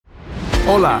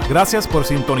Hola, gracias por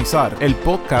sintonizar el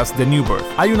podcast de New Birth.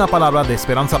 Hay una palabra de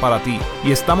esperanza para ti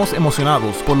y estamos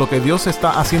emocionados por lo que Dios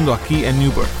está haciendo aquí en New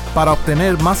Birth. Para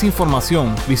obtener más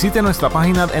información, visite nuestra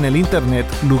página en el internet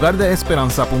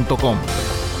lugardeesperanza.com.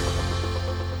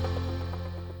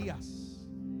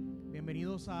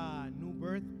 Bienvenidos a New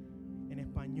Birth en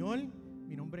español.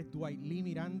 Mi nombre es Dwight Lee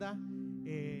Miranda.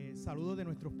 Saludos de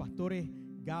nuestros pastores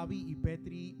Gaby y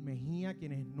Petri Mejía,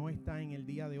 quienes no están en el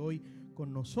día de hoy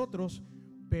con nosotros,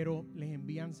 pero les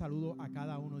envían saludos a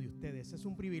cada uno de ustedes. Es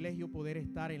un privilegio poder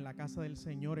estar en la casa del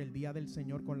Señor, el día del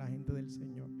Señor, con la gente del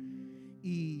Señor.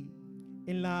 Y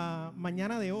en la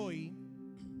mañana de hoy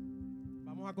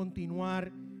vamos a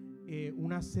continuar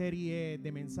una serie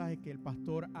de mensajes que el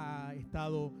pastor ha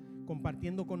estado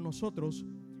compartiendo con nosotros,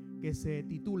 que se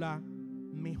titula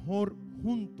Mejor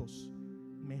Juntos,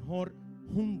 Mejor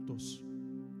Juntos.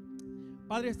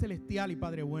 Padre Celestial y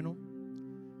Padre Bueno,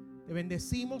 te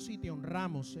bendecimos y te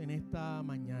honramos en esta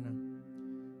mañana.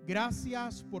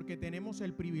 Gracias porque tenemos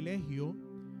el privilegio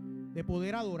de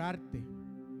poder adorarte,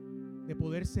 de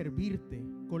poder servirte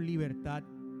con libertad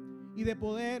y de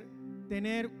poder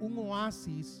tener un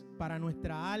oasis para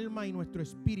nuestra alma y nuestro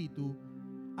espíritu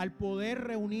al poder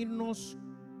reunirnos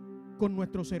con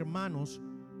nuestros hermanos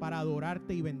para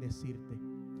adorarte y bendecirte.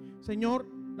 Señor,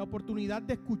 la oportunidad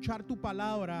de escuchar tu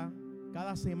palabra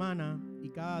cada semana y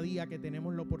cada día que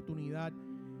tenemos la oportunidad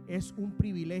es un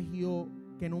privilegio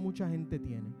que no mucha gente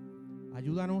tiene.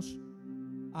 Ayúdanos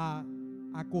a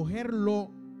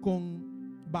cogerlo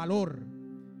con valor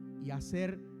y a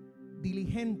ser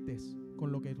diligentes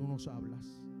con lo que tú nos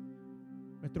hablas.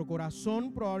 Nuestro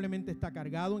corazón probablemente está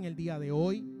cargado en el día de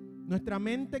hoy. Nuestra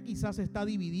mente quizás está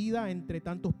dividida entre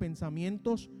tantos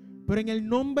pensamientos, pero en el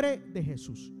nombre de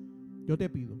Jesús, yo te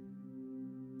pido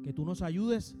que tú nos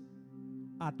ayudes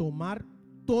a tomar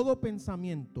todo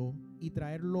pensamiento y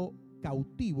traerlo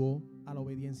cautivo a la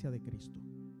obediencia de Cristo.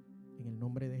 En el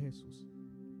nombre de Jesús.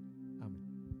 Amén.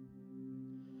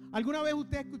 ¿Alguna vez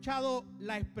usted ha escuchado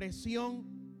la expresión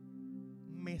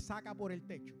me saca por el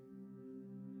techo?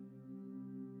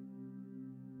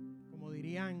 Como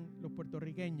dirían los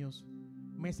puertorriqueños,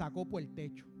 me sacó por el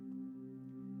techo.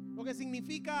 Lo que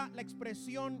significa la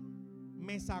expresión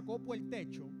me sacó por el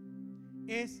techo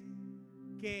es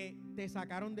que te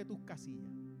sacaron de tus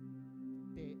casillas,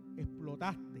 te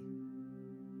explotaste,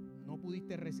 no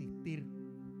pudiste resistir,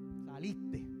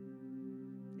 saliste,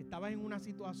 estabas en una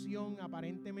situación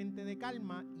aparentemente de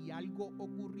calma y algo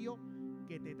ocurrió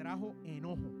que te trajo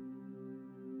enojo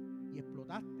y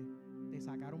explotaste, te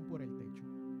sacaron por el techo.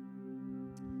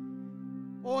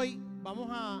 Hoy vamos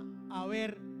a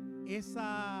ver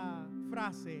esa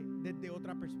frase desde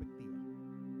otra perspectiva.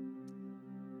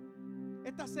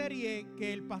 Esta serie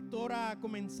que el pastor ha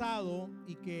comenzado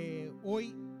y que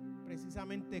hoy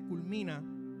precisamente culmina,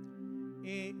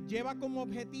 lleva como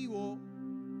objetivo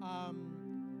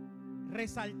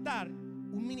resaltar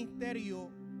un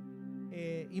ministerio,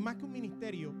 y más que un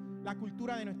ministerio, la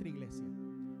cultura de nuestra iglesia.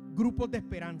 Grupos de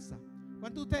esperanza.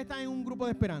 ¿Cuántos de ustedes están en un grupo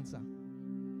de esperanza?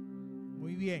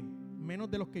 Muy bien, menos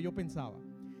de los que yo pensaba.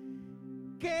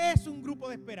 ¿Qué es un grupo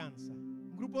de esperanza?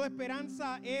 Un grupo de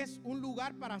esperanza es un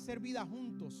lugar para hacer vida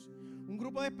juntos. Un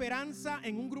grupo de esperanza,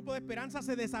 en un grupo de esperanza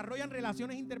se desarrollan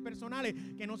relaciones interpersonales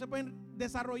que no se pueden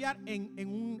desarrollar en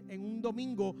un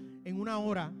domingo, en 1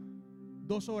 hora,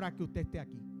 2 horas que usted esté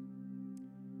aquí.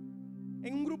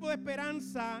 En un grupo de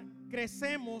esperanza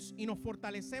crecemos y nos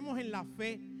fortalecemos en la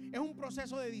fe. Es un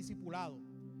proceso de discipulado.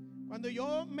 Cuando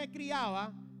yo me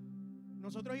criaba,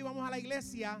 nosotros íbamos a la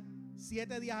iglesia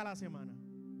 7 días a la semana.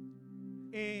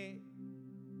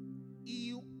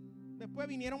 Y después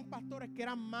vinieron pastores que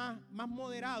eran más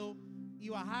moderados y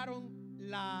bajaron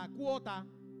la cuota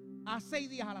a 6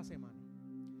 días a la semana.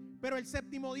 Pero el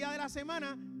 7º día de la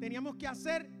semana teníamos que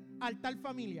hacer altar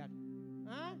familiar.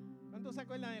 ¿Ah? ¿Cuántos se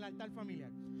acuerdan del altar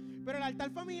familiar? Pero el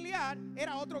altar familiar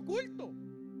era otro culto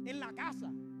en la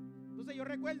casa. Entonces yo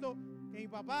recuerdo que mi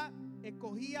papá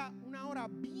escogía una hora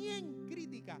bien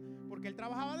crítica porque él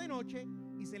trabajaba de noche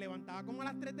y se levantaba como a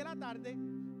las 3 de la tarde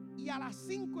y a las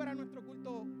 5 era nuestro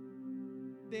culto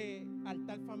de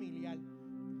altar familiar.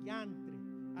 Yantre,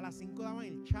 a las 5 daban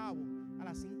el Chavo, a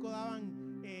las 5 daban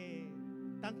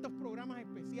tantos programas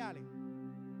especiales,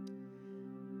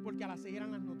 porque a las 6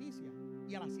 eran las noticias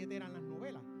y a las 7 eran las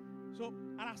novelas.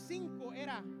 A las 5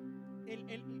 era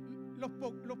los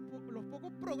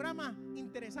pocos programas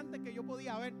interesantes que yo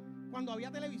podía ver cuando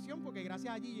había televisión, porque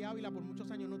gracias a Gigi Ávila por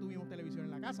muchos años no tuvimos televisión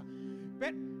en la casa.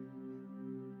 Pero,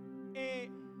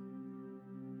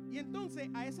 y entonces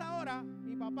a esa hora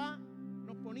mi papá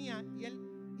nos ponía y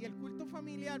el culto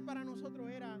familiar para nosotros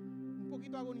era un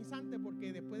poquito agonizante,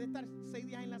 porque después de estar 6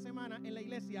 días en la semana en la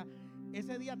iglesia,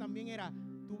 ese día también era,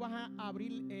 tú vas a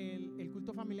abrir el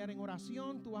culto familiar en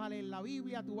oración, tú vas a leer la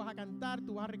Biblia, tú vas a cantar,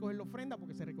 tú vas a recoger la ofrenda,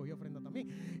 porque se recogió ofrenda también,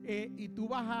 y tú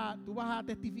vas a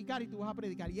testificar y tú vas a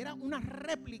predicar. Y era una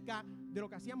réplica de lo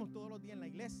que hacíamos todos los días en la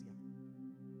iglesia.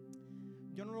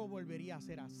 Yo no lo volvería a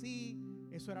hacer así,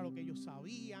 eso era lo que ellos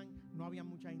sabían, no había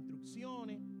muchas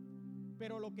instrucciones,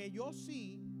 pero lo que yo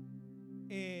sí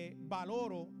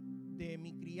valoro de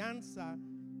mi crianza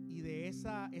y de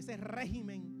ese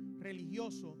régimen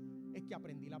religioso es que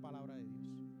aprendí la palabra de Dios.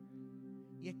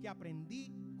 Y es que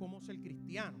aprendí cómo ser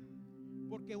cristiano.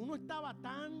 Porque uno estaba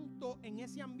tanto en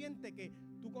ese ambiente que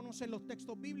tú conoces los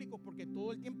textos bíblicos, porque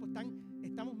todo el tiempo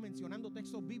estamos mencionando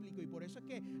textos bíblicos, y por eso es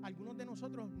que algunos de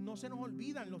nosotros no se nos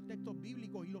olvidan los textos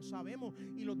bíblicos y los sabemos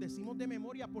y los decimos de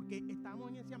memoria porque estamos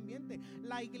en ese ambiente.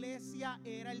 La iglesia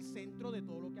era el centro de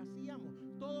todo lo que hacíamos.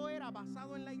 Todo era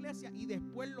basado en la iglesia y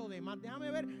después lo demás.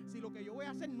 Déjame ver si lo que yo voy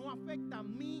a hacer no afecta a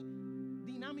mi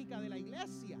dinámica de la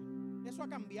iglesia. Eso ha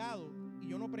cambiado y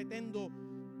yo no pretendo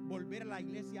volver a la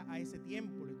iglesia a ese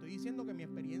tiempo. Le estoy diciendo que mi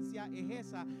experiencia es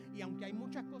esa, y aunque hay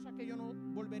muchas cosas que yo no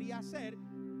volvería a hacer,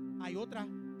 hay otras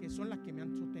que son las que me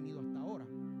han sostenido hasta ahora.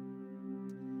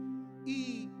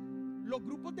 Y los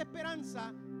grupos de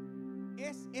esperanza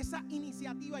es esa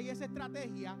iniciativa y esa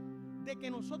estrategia de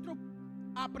que nosotros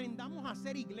aprendamos a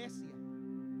hacer iglesia.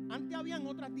 Antes habían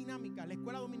otras dinámicas, la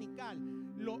escuela dominical,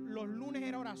 los lunes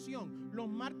era oración, los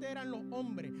martes eran los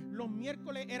hombres, los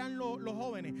miércoles eran los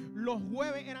jóvenes, los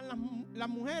jueves eran las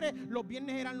mujeres, los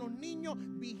viernes eran los niños,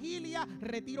 vigilia,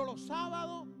 retiro los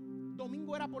sábados,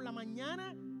 domingo era por la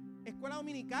mañana, escuela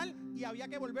dominical, y había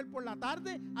que volver por la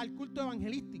tarde al culto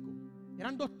evangelístico.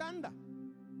 Eran 2 tandas.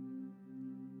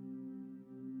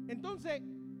 Entonces,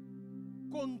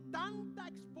 con tanta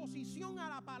exposición a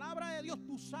la palabra de Dios,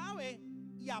 tú sabes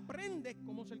y aprendes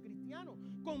cómo ser cristiano.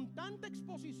 Con tanta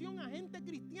exposición a gente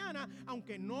cristiana,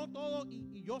 aunque no todos,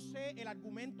 y yo sé el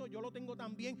argumento, yo lo tengo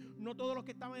también, no todos los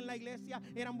que estaban en la iglesia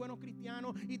eran buenos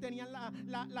cristianos y tenían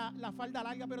la falda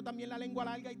larga, pero también la lengua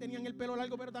larga, y tenían el pelo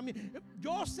largo, pero también.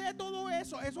 Yo sé todo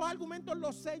eso, esos argumentos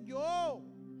los sé yo.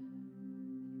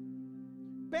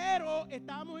 Pero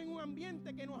estábamos en un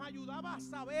ambiente que nos ayudaba a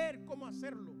saber cómo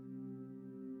hacerlo.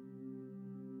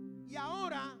 Y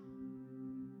ahora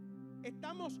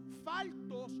estamos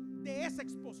faltos de esa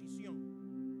exposición.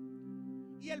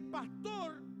 Y el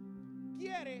pastor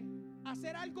quiere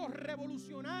hacer algo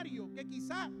revolucionario que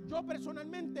quizá yo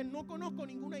personalmente no conozco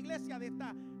ninguna iglesia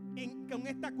con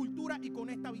esta cultura y con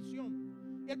esta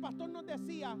visión. Y el pastor nos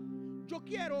decía: yo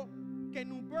quiero que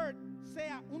New Birth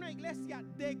sea una iglesia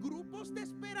de grupos de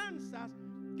esperanzas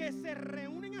que se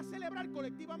reúnen a celebrar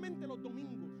colectivamente los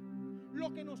domingos.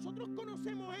 Lo que nosotros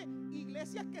conocemos es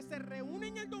iglesias que se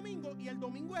reúnen el domingo, y el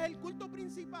domingo es el culto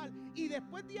principal, y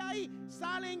después de ahí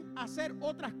salen a hacer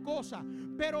otras cosas.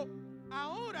 Pero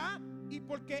ahora, y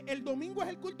porque el domingo es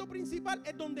el culto principal,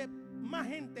 es donde más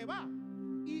gente va,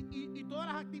 y todas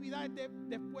las actividades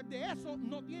después de eso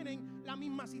no tienen la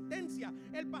misma asistencia.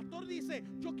 El pastor dice: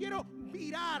 yo quiero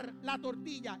virar la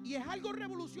tortilla, y es algo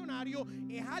revolucionario,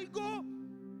 es algo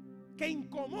que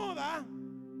incomoda.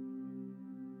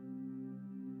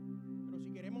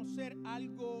 Ser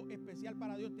algo especial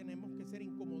para Dios, tenemos que ser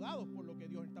incomodados por lo que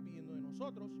Dios está pidiendo de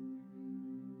nosotros.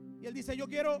 Y él dice: yo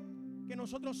quiero que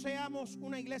nosotros seamos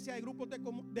una iglesia de grupos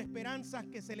de esperanzas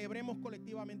que celebremos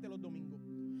colectivamente los domingos,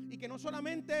 y que no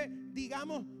solamente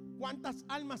digamos cuántas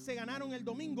almas se ganaron el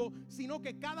domingo, sino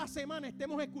que cada semana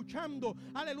estemos escuchando,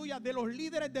 aleluya, de los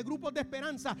líderes de grupos de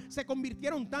esperanza. Se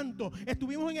convirtieron tanto,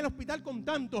 estuvimos en el hospital con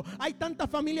tanto, hay tantas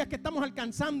familias que estamos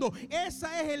alcanzando. Ese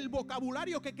es el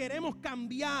vocabulario que queremos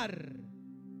cambiar.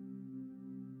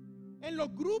 En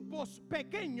los grupos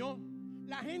pequeños,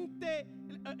 la gente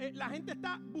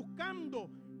está buscando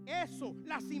eso,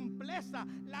 la simpleza,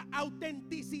 la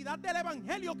autenticidad del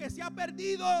evangelio que se ha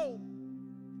perdido.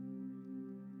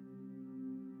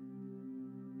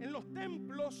 En los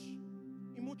templos,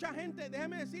 y mucha gente,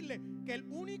 déjeme decirle que el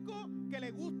único que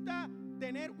le gusta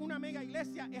tener una mega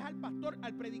iglesia es al pastor,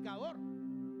 al predicador,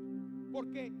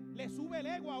 porque le sube el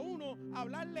ego a uno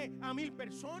hablarle a 1000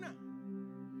 personas.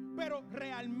 Pero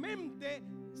realmente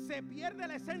se pierde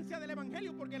la esencia del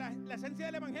evangelio, porque la esencia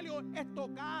del evangelio es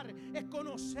tocar, es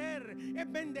conocer,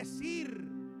 es bendecir.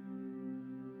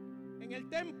 En el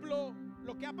templo,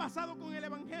 lo que ha pasado con el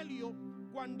evangelio,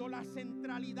 cuando la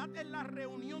centralidad es la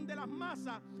reunión de las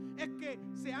masas, es que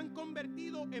se han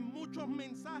convertido en muchos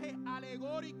mensajes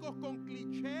alegóricos con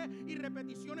clichés y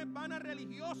repeticiones vanas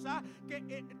religiosas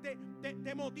que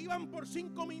te motivan por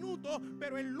 5 minutos,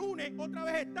 pero el lunes otra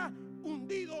vez estás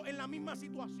hundido en la misma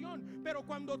situación. Pero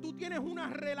cuando tú tienes una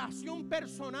relación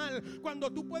personal,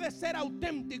 cuando tú puedes ser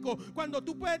auténtico, cuando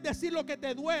tú puedes decir lo que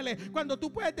te duele, cuando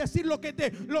tú puedes decir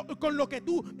con lo que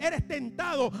tú eres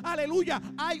tentado, aleluya,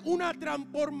 hay una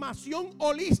transformación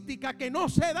holística que no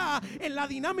se da en la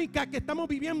dinámica que estamos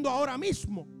viviendo ahora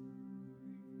mismo.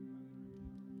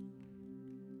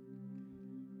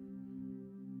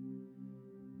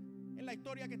 En la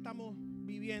historia que estamos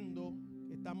viviendo,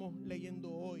 que estamos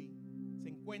leyendo hoy, se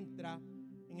encuentra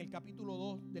en el capítulo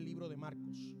 2 del libro de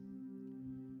Marcos.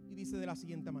 Y dice de la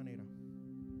siguiente manera: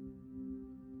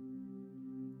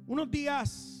 unos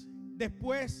días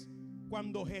después,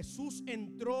 cuando Jesús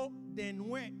entró de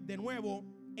nuevo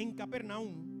en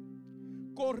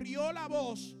Capernaum, corrió la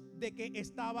voz de que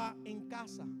estaba en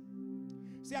casa.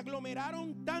 Se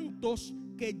aglomeraron tantos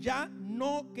que ya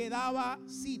no quedaba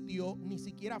sitio ni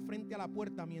siquiera frente a la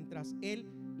puerta mientras él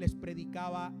les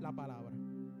predicaba la palabra.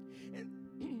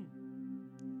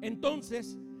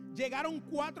 Entonces llegaron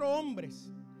 4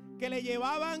 hombres que le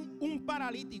llevaban un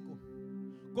paralítico.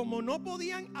 Como no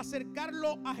podían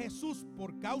acercarlo a Jesús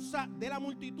por causa de la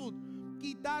multitud,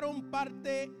 quitaron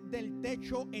parte del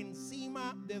techo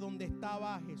encima de donde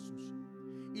estaba Jesús.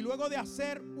 Y luego de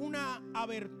hacer una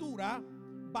abertura,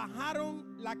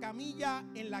 bajaron la camilla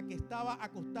en la que estaba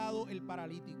acostado el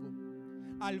paralítico.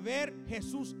 Al ver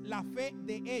Jesús la fe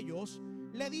de ellos,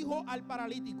 le dijo al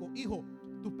paralítico: hijo,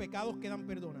 tus pecados quedan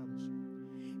perdonados.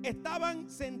 Estaban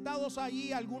sentados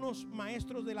allí algunos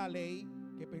maestros de la ley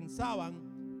que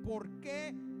pensaban: ¿por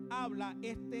qué habla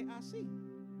este así?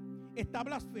 Está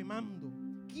blasfemando.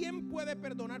 ¿Quién puede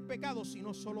perdonar pecados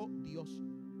sino solo Dios?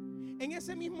 En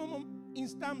ese mismo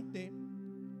instante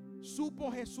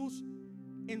supo Jesús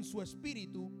en su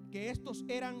espíritu que esto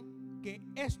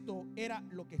era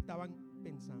lo que estaban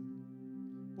pensando.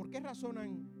 ¿Por qué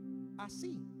razonan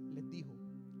así?, les dijo.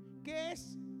 ¿Qué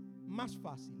es más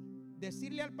fácil?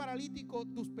 ¿Decirle al paralítico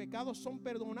tus pecados son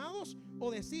perdonados,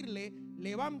 o decirle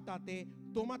levántate,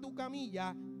 toma tu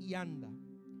camilla y anda?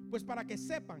 Pues para que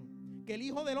sepan que el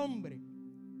Hijo del Hombre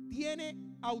tiene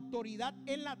autoridad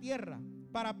en la tierra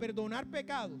para perdonar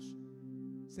pecados,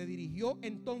 se dirigió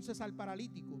entonces al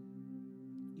paralítico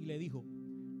y le dijo: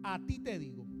 a ti te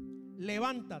digo,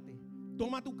 levántate,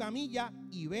 toma tu camilla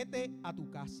y vete a tu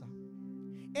casa.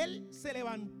 Él se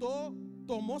levantó,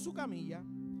 tomó su camilla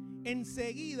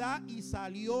enseguida y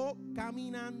salió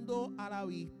caminando a la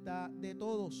vista de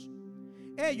todos.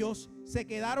 Ellos se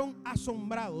quedaron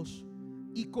asombrados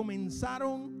y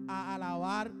comenzaron a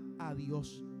alabar a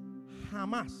Dios.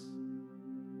 Jamás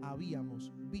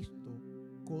habíamos visto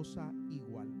cosa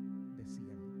igual,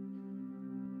 decían.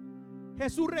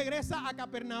 Jesús regresa a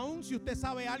Capernaum. Si usted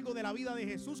sabe algo de la vida de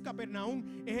Jesús, Capernaum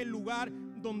es el lugar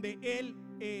donde él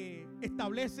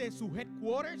establece sus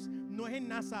headquarters. No es en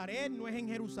Nazaret, no es en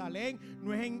Jerusalén,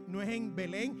 no es en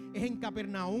Belén, es en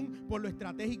Capernaum, por lo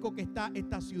estratégico que está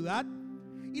esta ciudad.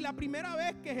 Y la primera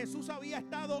vez que Jesús había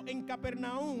estado en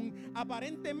Capernaum,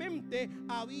 aparentemente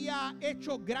había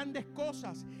hecho grandes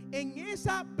cosas. En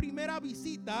esa primera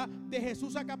visita de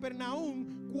Jesús a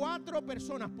Capernaum, 4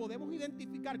 personas, podemos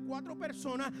identificar 4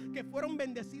 personas que fueron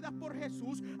bendecidas por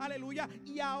Jesús, aleluya.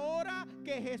 Y ahora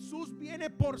que Jesús viene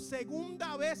por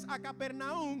segunda vez a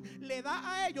Capernaum, le da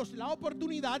a ellos la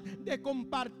oportunidad de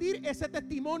compartir ese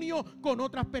testimonio con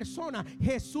otras personas.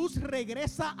 Jesús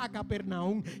regresa a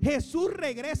Capernaum. Jesús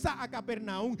regresa a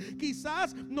Capernaum.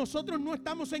 Quizás nosotros no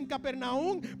estamos en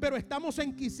Capernaum, pero estamos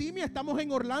en Kissimmee, estamos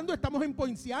en Orlando, estamos en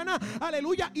Poinciana,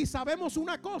 aleluya. Y sabemos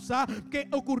una cosa que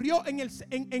ocurrió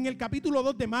en el capítulo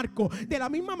 2 de Marcos. De la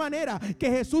misma manera que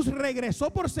Jesús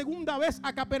regresó por segunda vez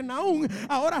a Capernaum,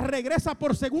 ahora regresa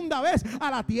por segunda vez a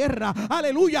la tierra,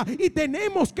 aleluya. Y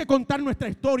tenemos que contar nuestra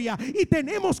historia, y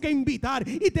tenemos que invitar,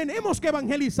 y tenemos que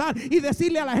evangelizar y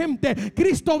decirle a la gente: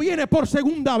 Cristo viene por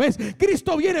segunda vez,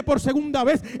 Cristo viene por segunda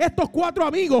vez. Estos 4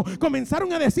 amigos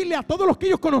comenzaron a decirle a todos los que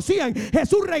ellos conocían: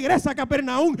 Jesús regresa a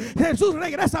Capernaum, Jesús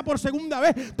regresa por segunda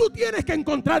vez. Tú tienes que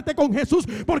encontrarte con Jesús,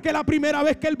 porque la primera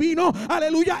vez que Él vino,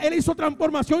 aleluya, Él hizo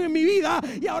transformación en mi vida,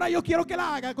 y ahora yo quiero que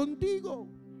la haga contigo.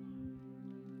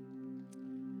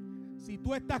 Si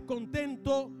tú estás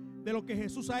contento de lo que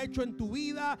Jesús ha hecho en tu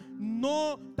vida,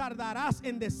 no tardarás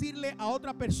en decirle a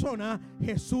otra persona: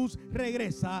 Jesús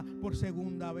regresa por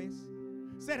segunda vez.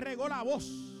 Se regó la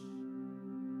voz.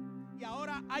 Y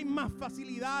ahora hay más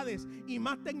facilidades y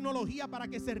más tecnología para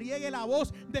que se riegue la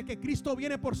voz de que Cristo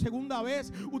viene por segunda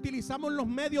vez. Utilizamos los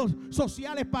medios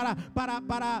sociales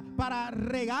para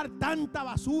regar tanta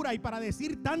basura y para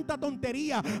decir tanta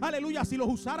tontería. Aleluya, si los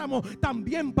usáramos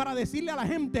también para decirle a la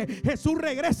gente: Jesús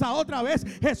regresa otra vez,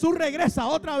 Jesús regresa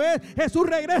otra vez, Jesús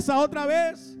regresa otra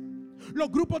vez.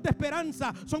 Los grupos de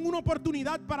esperanza son una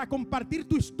oportunidad para compartir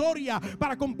tu historia,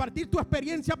 para compartir tu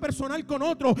experiencia personal con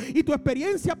otros. Y tu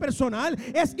experiencia personal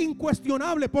es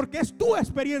incuestionable porque es tu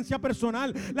experiencia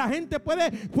personal. La gente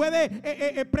puede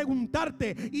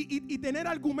preguntarte y tener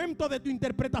argumentos de tu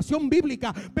interpretación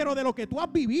bíblica, pero de lo que tú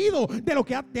has vivido, de lo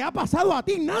que te ha pasado a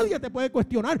ti, nadie te puede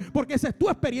cuestionar porque esa es tu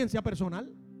experiencia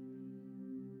personal.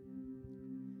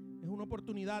 Es una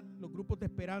oportunidad, los grupos de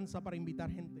esperanza, para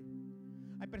invitar gente.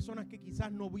 Hay personas que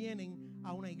quizás no vienen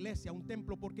a una iglesia, a un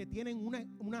templo, porque tienen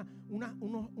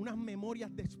unas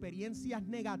memorias de experiencias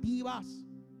negativas.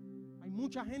 Hay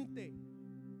mucha gente,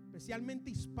 especialmente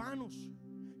hispanos,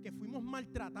 que fuimos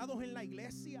maltratados en la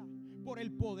iglesia por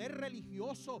el poder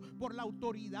religioso, por la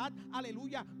autoridad,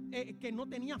 aleluya, que no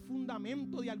tenía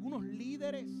fundamento de algunos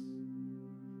líderes,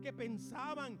 que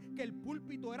pensaban que el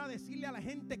púlpito era decirle a la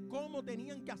gente cómo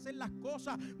tenían que hacer las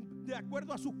cosas de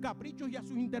acuerdo a sus caprichos y a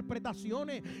sus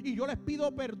interpretaciones. Y yo les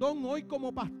pido perdón hoy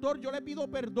como pastor, yo le pido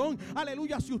perdón,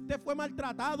 aleluya, si usted fue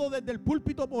maltratado desde el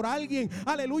púlpito por alguien,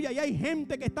 aleluya, y hay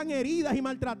gente que están heridas y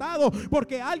maltratados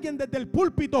porque alguien desde el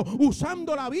púlpito,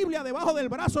 usando la Biblia debajo del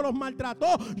brazo, los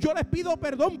maltrató. Yo les pido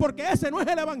perdón porque ese no es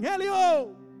el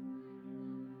evangelio.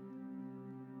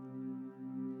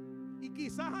 Y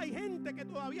quizás hay gente que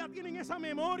todavía tienen esa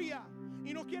memoria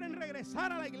y no quieren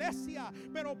regresar a la iglesia,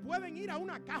 pero pueden ir a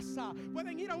una casa,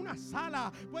 pueden ir a una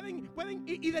sala, pueden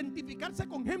identificarse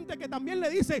con gente que también le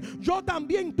dice: yo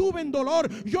también tuve en dolor,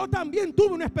 yo también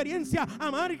tuve una experiencia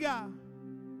amarga.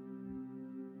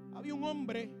 Había un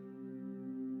hombre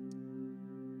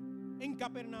en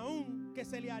Capernaum que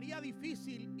se le haría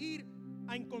difícil ir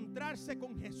a encontrarse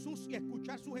con Jesús y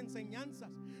escuchar sus enseñanzas.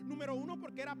 Número 1,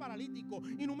 porque era paralítico.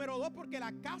 Y número 2, porque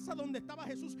la casa donde estaba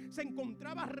Jesús se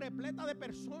encontraba repleta de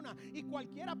personas. Y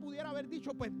cualquiera pudiera haber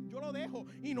dicho: pues yo lo dejo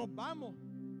y nos vamos.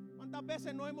 ¿Cuántas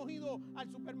veces no hemos ido al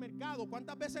supermercado?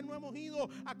 ¿Cuántas veces no hemos ido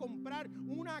a comprar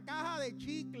una caja de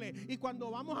chicle? Y cuando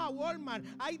vamos a Walmart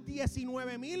hay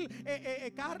 19,000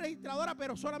 cajas registradoras,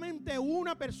 pero solamente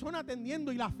una persona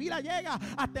atendiendo y la fila llega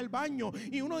hasta el baño.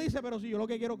 Y uno dice: pero si yo lo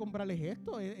que quiero comprarles es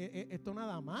esto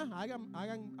nada más,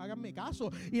 háganme caso.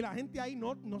 Y la gente ahí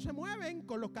no se mueven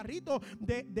con los carritos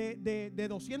de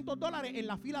 $200 en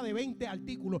la fila de 20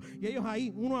 artículos. Y ellos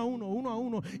ahí, uno a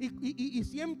uno. Y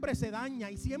siempre se daña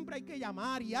y siempre hay que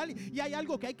llamar y hay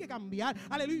algo que hay que cambiar.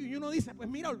 Aleluya. Y uno dice: pues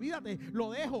mira, olvídate, lo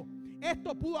dejo.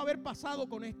 Esto pudo haber pasado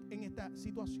en esta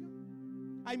situación.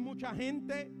 Hay mucha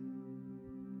gente: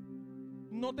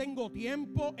 no tengo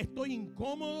tiempo, estoy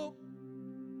incómodo.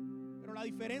 Pero la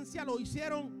diferencia lo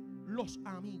hicieron los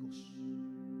amigos.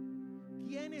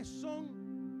 ¿Quiénes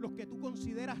son los que tú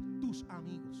consideras tus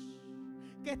amigos?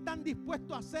 ¿Qué están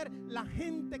dispuestos a hacer la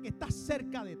gente que está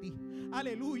cerca de ti?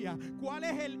 Aleluya. ¿Cuál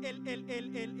es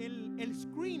el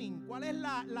screening? ¿Cuál es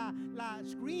la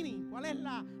screening? ¿Cuál es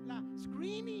la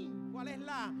screening? ¿Cuál es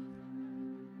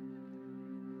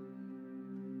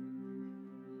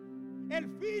el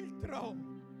filtro?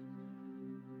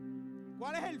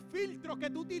 ¿Cuál es el filtro que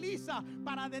tú utilizas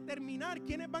para determinar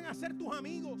quiénes van a ser tus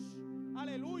amigos?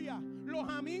 Aleluya. Los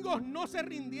amigos no se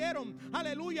rindieron.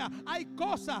 Aleluya. Hay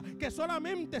cosas que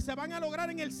solamente se van a lograr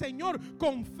en el Señor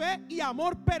con fe y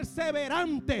amor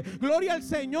perseverante. Gloria al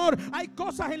Señor. Hay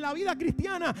cosas en la vida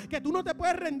cristiana que tú no te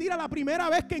puedes rendir a la primera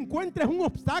vez que encuentres un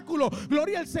obstáculo.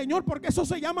 Gloria al Señor, porque eso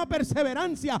se llama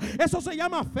perseverancia, eso se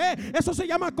llama fe, eso se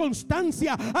llama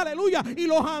constancia. Aleluya. Y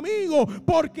los amigos,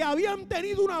 porque habían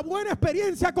tenido una buena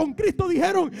experiencia con Cristo,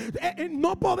 dijeron: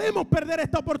 no podemos perder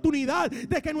esta oportunidad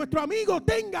de que nuestro amigo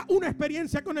tenga una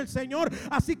experiencia con el Señor.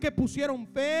 Así que pusieron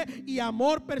fe y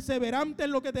amor perseverante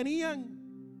en lo que tenían.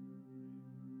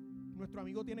 Nuestro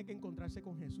amigo tiene que encontrarse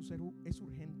con Jesús. Es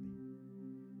urgente.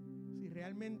 Si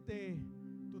realmente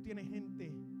tú tienes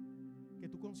gente que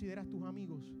tú consideras tus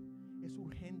amigos, es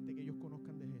urgente que ellos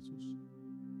conozcan de Jesús.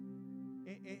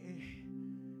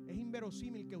 Es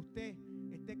inverosímil que usted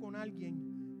esté con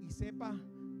alguien y sepa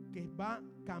que va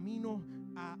camino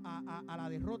a la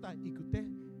derrota y que usted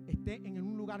esté en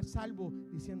un lugar salvo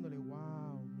diciéndole: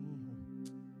 wow, mi hijo.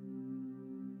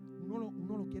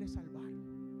 Uno lo quiere salvar.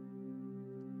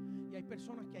 Y hay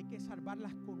personas que hay que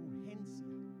salvarlas con urgencia.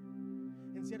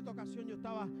 En cierta ocasión yo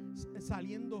estaba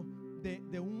saliendo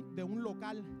de un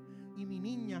local y mi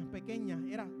niña pequeña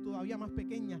era todavía más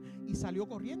pequeña y salió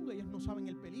corriendo. Ellas no saben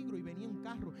el peligro y venía un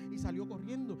carro y salió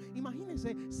corriendo.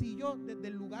 Imagínense si yo desde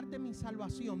el lugar de mi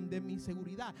salvación, de mi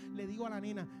seguridad, le digo a la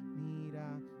nena: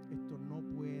 mira, esto no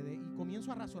puede. Y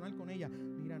comienzo a razonar con ella: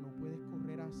 mira, no puedes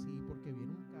correr así porque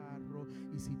viene un carro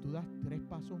Y si tú das 3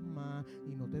 pasos más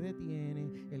y no te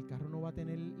detienes, el carro no va a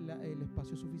tener el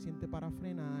espacio suficiente para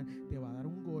frenar, te va a dar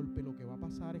un golpe. Lo que va a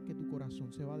pasar es que tu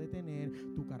corazón se va a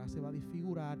detener, tu cara se va a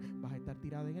desfigurar, vas a estar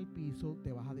tirada en el piso,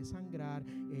 te vas a desangrar,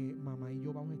 mamá y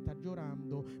yo vamos a estar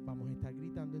llorando, vamos a estar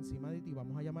gritando encima de ti,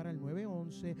 vamos a llamar al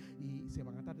 911 y se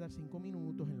van a tardar 5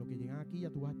 minutos, en lo que llegan aquí ya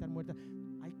tú vas a estar muerta.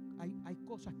 Hay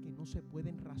cosas que no se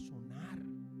pueden razonar.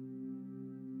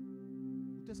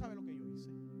 Usted sabe lo que yo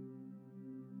hice.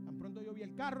 Tan pronto yo vi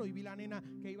el carro y vi la nena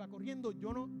que iba corriendo,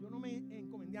 yo no me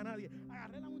encomendé a nadie.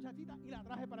 Agarré a la muchachita y la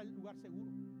traje para el lugar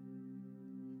seguro.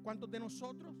 ¿Cuántos de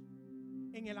nosotros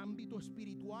en el ámbito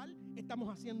espiritual estamos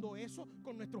haciendo eso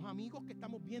con nuestros amigos que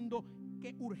estamos viendo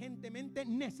que urgentemente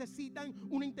necesitan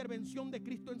una intervención de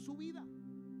Cristo en su vida?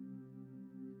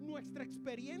 Nuestra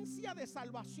experiencia de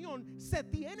salvación se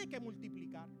tiene que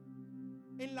multiplicar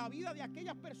en la vida de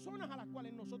aquellas personas a las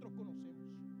cuales nosotros conocemos.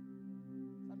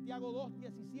 Santiago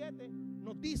 2:17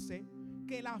 nos dice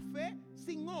que la fe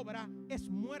sin obra es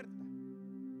muerta.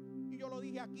 Y yo lo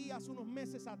dije aquí hace unos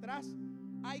meses atrás,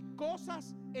 hay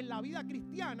cosas en la vida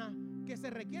cristiana que se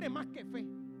requiere más que fe.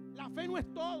 La fe no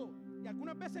es todo. Y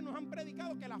algunas veces nos han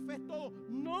predicado que la fe es todo.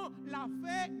 No, la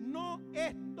fe no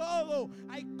es todo.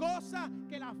 Hay cosas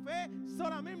que la fe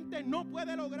solamente no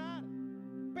puede lograr.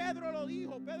 Pedro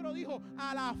dijo,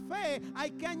 a la fe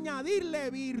hay que añadirle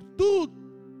virtud.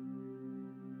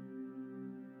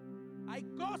 Hay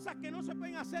cosas que no se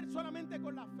pueden hacer solamente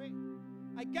con la fe.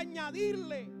 Hay que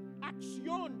añadirle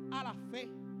acción a la fe.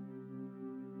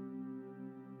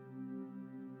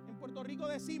 En Puerto Rico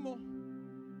decimos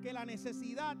que la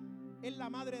necesidad es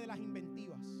la madre de las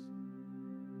inventivas.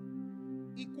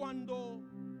 Y cuando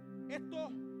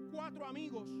estos 4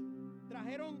 amigos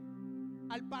trajeron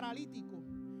al paralítico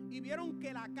y vieron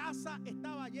que la casa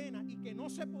estaba llena y que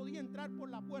no se podía entrar por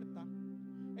la puerta,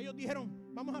 ellos dijeron,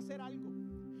 vamos a hacer algo.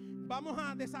 Vamos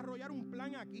a desarrollar un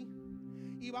plan aquí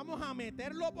y vamos a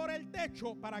meterlo por el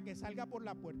techo para que salga por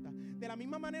la puerta. De la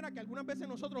misma manera que algunas veces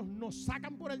nosotros nos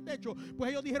sacan por el techo, pues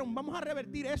ellos dijeron, vamos a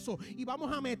revertir eso y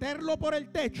vamos a meterlo por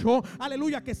el techo,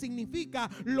 aleluya, que significa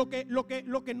lo que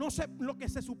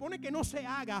se supone que no se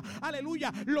haga,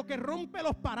 aleluya, lo que rompe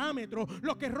los parámetros,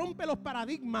 lo que rompe los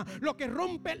paradigmas, lo que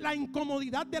rompe la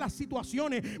incomodidad de las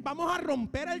situaciones. Vamos a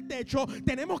romper el techo,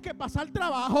 tenemos que pasar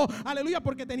trabajo, aleluya,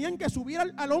 porque tenían que subir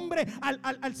al hombre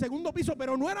al segundo piso,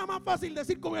 pero no era más fácil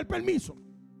decir con el permiso.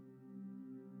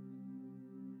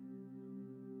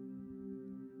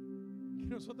 Que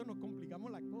nosotros nos complicamos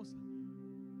las cosas,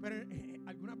 pero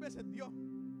algunas veces Dios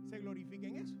se glorifica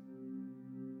en eso.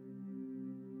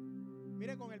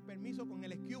 Mire, con el permiso, con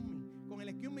el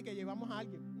excuse me que llevamos a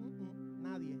alguien,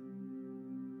 nadie.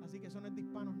 Así que eso no es de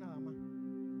hispanos nada más,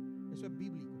 eso es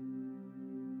bíblico.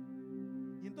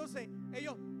 Y entonces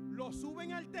ellos lo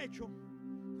suben al techo,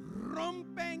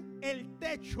 rompen el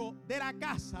techo de la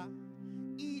casa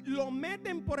y lo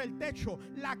meten por el techo.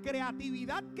 La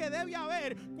creatividad que debe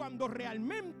haber cuando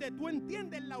realmente tú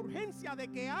entiendes la urgencia de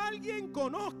que alguien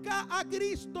conozca a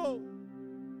Cristo.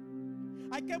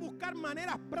 Hay que buscar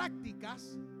maneras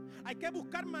prácticas, hay que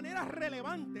buscar maneras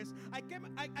relevantes, hay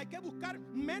que buscar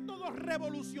métodos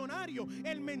revolucionarios.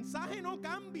 El mensaje no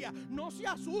cambia, no se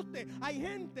asuste. Hay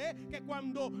gente que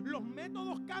cuando los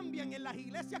métodos cambian en las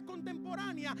iglesias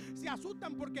contemporáneas se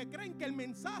asustan porque creen que el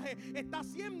mensaje está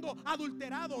siendo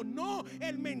adulterado. No,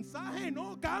 el mensaje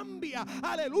no cambia,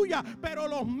 aleluya, pero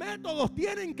los métodos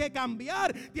tienen que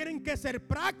cambiar, tienen que ser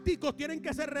prácticos, tienen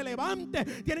que ser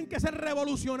relevantes, tienen que ser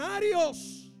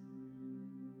revolucionarios.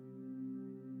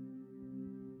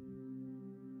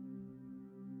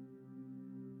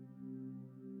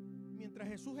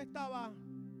 Jesús estaba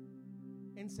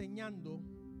enseñando,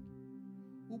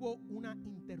 hubo una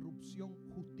interrupción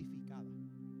justificada.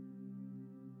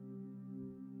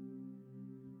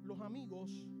 Los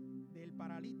amigos del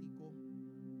paralítico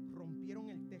rompieron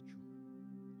el techo.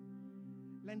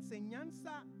 La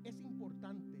enseñanza es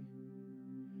importante,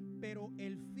 pero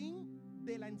el fin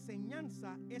de la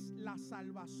enseñanza es la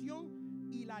salvación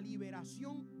y la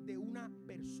liberación de una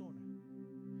persona.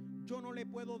 Yo no le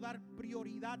puedo dar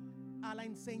prioridad a la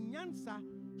enseñanza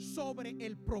sobre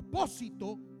el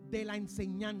propósito de la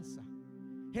enseñanza.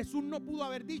 Jesús no pudo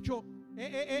haber dicho,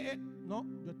 no,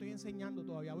 yo estoy enseñando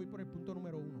todavía, voy por el punto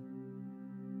número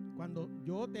 1. Cuando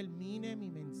yo termine mi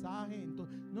mensaje,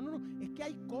 entonces, no, es que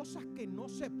hay cosas que no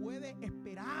se puede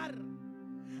esperar.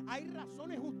 Hay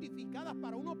razones justificadas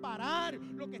para uno parar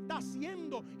lo que está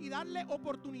haciendo y darle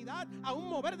oportunidad a un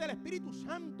mover del Espíritu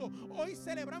Santo. Hoy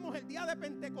celebramos el día de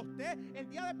Pentecostés. El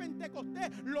día de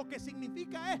Pentecostés lo que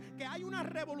significa es que hay una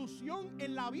revolución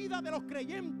en la vida de los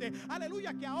creyentes.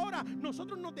 Aleluya, que ahora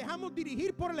nosotros nos dejamos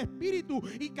dirigir por el Espíritu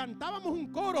y cantábamos un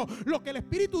coro. Lo que el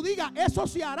Espíritu diga, eso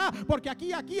se hará, porque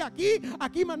aquí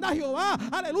manda Jehová.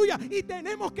 Aleluya, y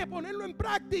tenemos que ponerlo en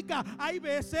práctica. Hay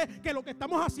veces que lo que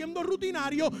estamos haciendo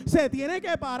rutinario se tiene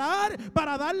que parar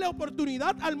para darle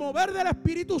oportunidad al mover del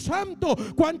Espíritu Santo.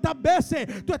 ¿Cuántas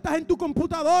veces tú estás en tu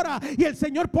computadora y el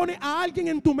Señor pone a alguien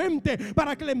en tu mente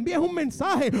para que le envíes un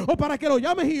mensaje o para que lo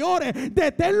llames y ores?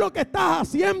 Detén lo que estás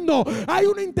haciendo. Hay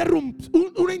una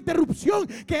interrupción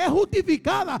que es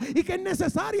justificada y que es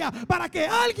necesaria para que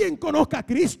alguien conozca a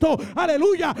Cristo.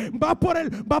 Aleluya. Va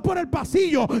por el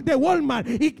pasillo de Walmart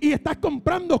y estás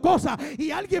comprando cosas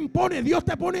y Dios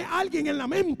te pone a alguien en la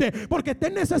mente porque está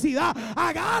en necesidad.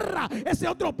 Agarra ese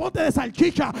otro pote de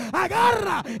salchicha,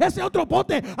 agarra ese otro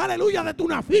pote, aleluya, de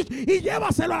tuna fish y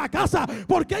llévaselo a la casa,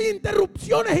 porque hay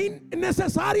interrupciones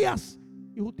innecesarias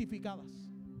y justificadas.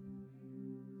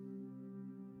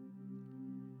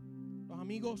 Los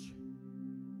amigos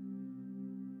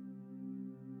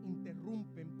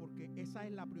interrumpen porque esa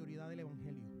es la prioridad del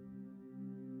evangelio.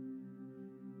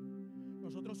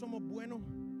 Nosotros somos buenos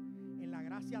en la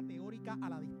gracia teórica a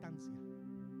la distancia,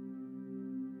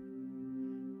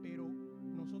 pero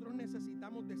nosotros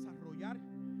necesitamos desarrollar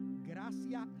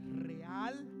gracia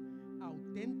real,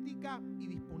 auténtica y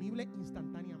disponible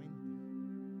instantáneamente.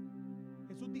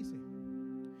 Jesús dice: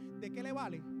 ¿de qué le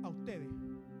vale a ustedes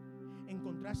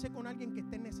encontrarse con alguien que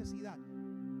esté en necesidad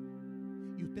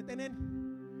y usted tener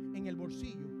en el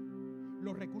bolsillo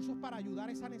los recursos para ayudar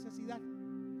a esa necesidad?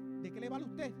 ¿De qué le vale a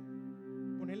usted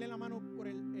ponerle la mano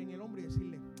en el hombro y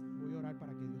decirle: voy a orar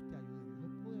para que Dios te ayude?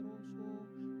 Dios es poderoso,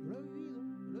 yo lo he vivido,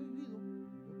 Dios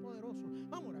es poderoso.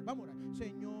 Vamos a orar.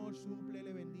 Señor,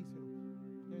 súplele, bendícelo.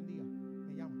 Te bendiga,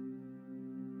 me llama.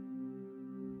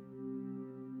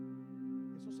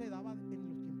 Eso se daba en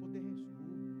los tiempos de Jesús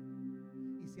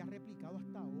y se ha replicado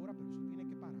hasta ahora, pero eso tiene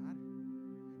que parar.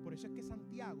 Por eso es que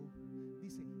Santiago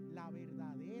dice: la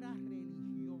verdadera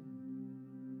religión,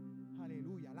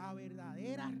 aleluya, la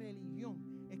verdadera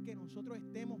religión es que nosotros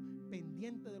estemos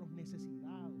pendientes de los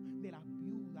necesitados, de las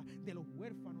viudas, de los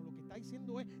huérfanos. Lo que está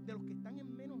diciendo es de los que están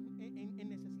en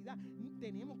necesidad.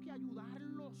 Tenemos que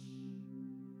ayudarlos.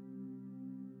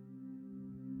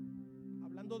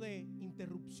 Hablando de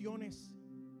interrupciones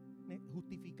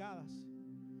justificadas,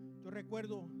 yo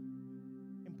recuerdo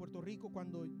en Puerto Rico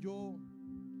cuando yo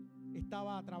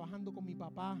estaba trabajando con mi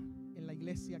papá en la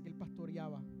iglesia que él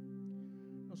pastoreaba.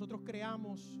 Nosotros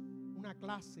creamos una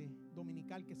clase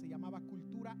dominical que se llamaba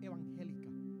Cultura Evangélica.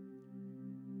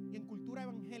 Y en Cultura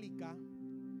Evangélica,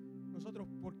 nosotros,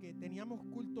 porque teníamos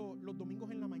culto los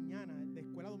domingos en la mañana de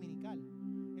escuela dominical,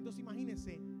 entonces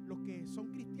imagínense, los que son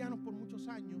cristianos por muchos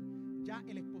años, ya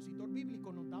el expositor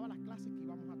bíblico nos daba las clases que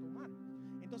íbamos a tomar.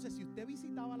 Entonces, si usted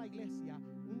visitaba la iglesia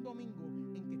un domingo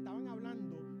en que estaban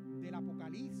hablando del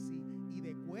Apocalipsis y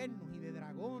de cuernos y de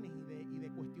dragones y de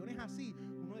cuestiones así,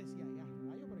 uno decía: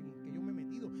 rayo, pero ¿en qué yo me he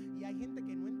metido? Y hay gente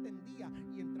que no entendía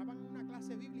y entraban en una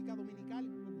clase bíblica dominical,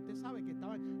 porque usted sabe que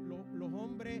estaban los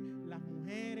hombres, las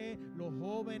mujeres, los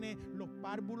jóvenes, los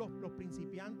párvulos, los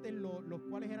principiantes, los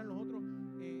cuales eran los otros,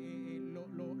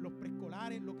 los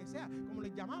preescolares, lo que sea, como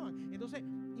les llamaban. Entonces,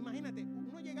 imagínate,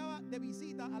 uno llegaba de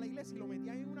visita a la iglesia y lo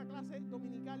metían en una clase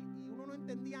dominical y uno no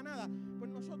entendía nada.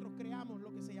 Pues nosotros creamos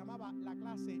lo que se llamaba la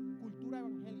clase Cultura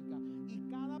Evangélica, y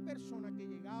cada persona que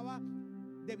llegaba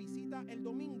de visita el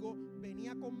domingo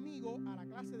venía conmigo a la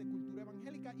clase de Cultura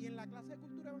Evangélica, y en la clase de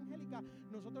Cultura Evangélica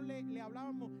nosotros le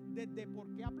hablábamos desde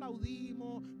por qué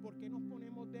aplaudimos, por qué nos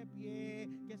ponemos de pie,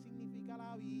 qué significa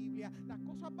la Biblia, las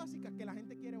cosas básicas que la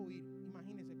gente quiere oír.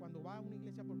 Imagínense cuando va a una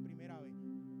iglesia por primera vez.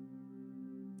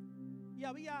 Y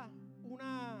había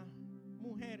una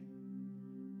mujer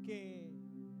que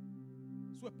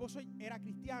su esposo era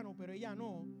cristiano, pero ella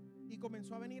no, y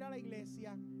comenzó a venir a la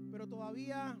iglesia, pero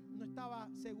todavía no estaba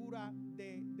segura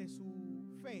de su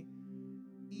fe,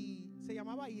 y se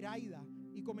llamaba Iraida,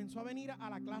 y comenzó a venir a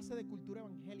la clase de Cultura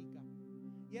Evangélica,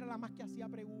 y era la más que hacía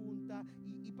preguntas,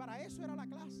 y para eso era la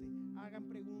clase. Hagan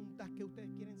preguntas, que ustedes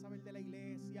quieren saber de la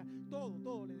iglesia,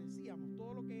 todo le decíamos,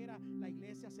 todo lo que era la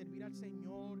iglesia, servir al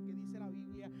Señor, que dice la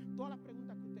Biblia, todas las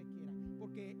preguntas que ustedes quieran,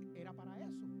 porque era para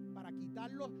eso, para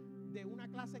quitarlos de una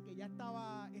clase que ya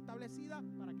estaba establecida,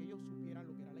 para que ellos supieran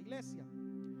lo que era la iglesia.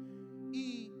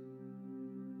 Y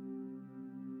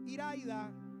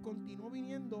Iraida continuó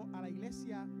viniendo a la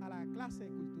iglesia, a la clase de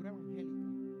Cultura Evangélica.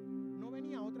 No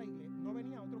venía a otra iglesia, no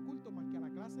venía a otro culto más que a la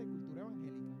clase clase de cultura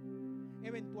evangélica.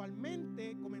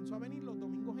 Eventualmente comenzó a venir los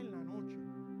domingos en la noche.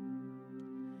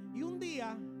 Y un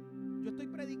día yo estoy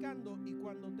predicando y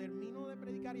cuando termino de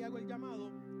predicar y hago el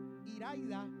llamado,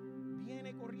 Iraida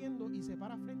viene corriendo y se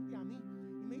para frente a mí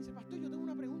y me dice: pastor, yo tengo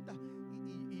una pregunta.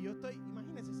 Y yo estoy,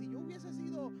 imagínense, si yo hubiese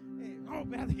sido, no,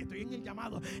 espérate que estoy en el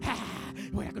llamado,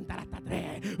 voy a contar hasta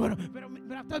 3. Bueno, pero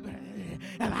pastor,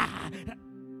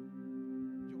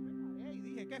 yo me paré y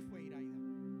dije: ¿qué fue, Iraida?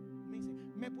 Me dice: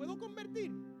 ¿me puedo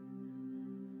convertir?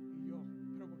 Y yo: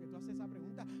 ¿pero por qué tú haces esa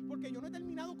pregunta? Porque yo no he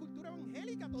terminado cultura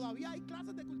evangélica, todavía hay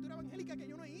clases de cultura evangélica que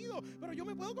yo no he ido, pero yo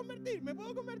me puedo convertir.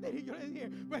 Y yo le dije: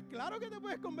 pues claro que te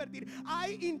puedes convertir.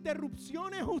 Hay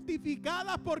interrupciones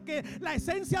justificadas porque la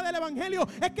esencia del evangelio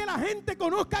es que la gente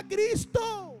conozca a Cristo.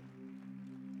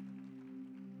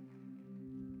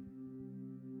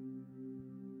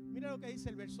 Mira lo que dice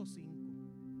el verso 5.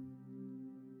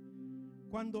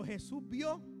 Cuando Jesús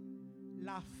vio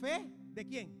la fe ¿de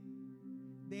quién?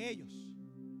 De ellos.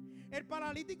 El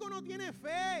paralítico no tiene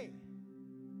fe.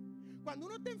 Cuando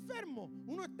uno está enfermo,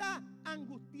 uno está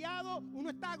angustiado, uno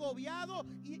está agobiado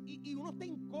y uno está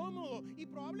incómodo. Y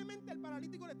probablemente el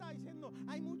paralítico le estaba diciendo: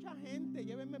 hay mucha gente,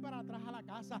 llévenme para atrás a la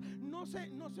casa. No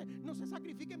se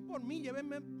sacrifiquen por mí,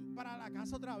 llévenme para la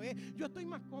casa otra vez. Yo estoy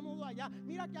más cómodo allá.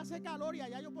 Mira que hace calor y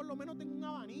allá yo por lo menos tengo un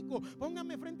abanico.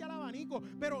 Pónganme frente al abanico.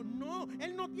 Pero no,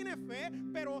 él no tiene fe,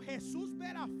 pero Jesús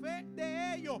ve la fe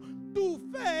de ellos. Tu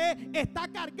fe está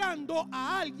cargando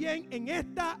a alguien en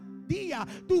esta día.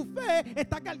 Tu fe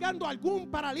está cargando a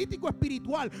algún paralítico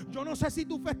espiritual. Yo no sé si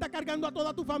tu fe está cargando a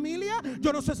toda tu familia.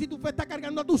 Yo no sé si tu fe está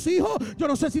cargando a tus hijos. Yo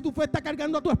no sé si tu fe está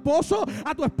cargando a tu esposo,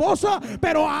 a tu esposa,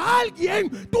 pero a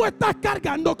alguien tú estás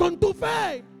cargando con tu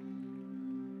fe.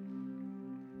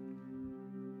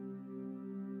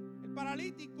 El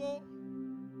paralítico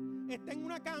está en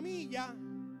una camilla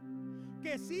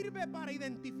que sirve para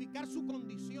identificar su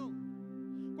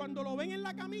condición. Cuando lo ven en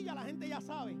la camilla, la gente ya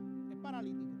sabe: es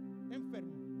paralítico, es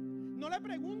enfermo. No le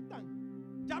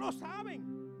preguntan, ya lo saben.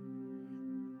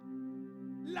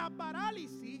 La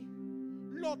parálisis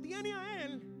lo tiene a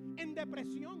él en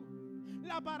depresión.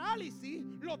 La parálisis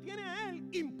lo tiene a él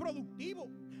improductivo.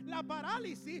 La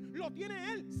parálisis lo tiene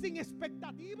a él sin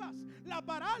expectativas. La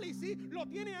parálisis lo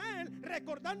tiene a él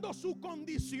recordando su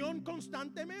condición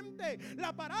constantemente.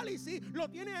 La parálisis lo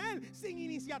tiene a él sin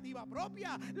iniciativa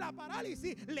propia. La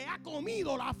parálisis le ha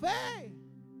comido la fe.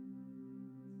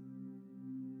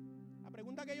 La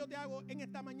pregunta que yo te hago en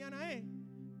esta mañana es: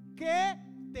 ¿qué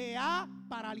te ha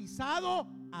paralizado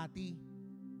a ti?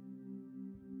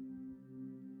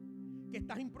 Que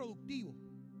estás improductivo,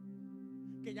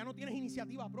 que ya no tienes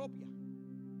iniciativa propia,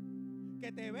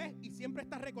 que te ves y siempre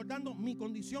estás recordando mi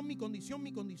condición, mi condición,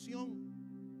 mi condición.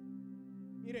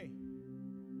 Mire,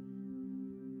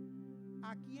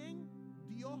 ¿a quién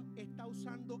Dios está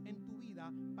usando en tu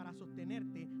vida para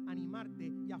sostenerte,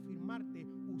 animarte y afirmarte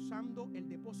usando el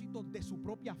depósito de su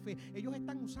propia fe? Ellos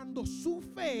están usando su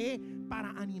fe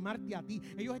para animarte a ti.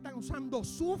 Ellos están usando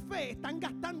su fe, están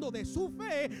gastando de su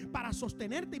fe para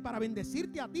sostenerte y para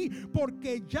bendecirte a ti,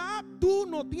 porque ya tú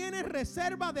no tienes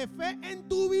reserva de fe en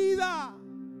tu vida.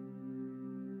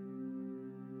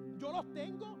 Yo los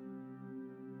tengo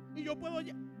y yo puedo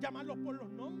llamarlos por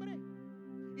los nombres.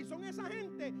 Y son esa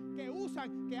gente que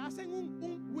usan, que hacen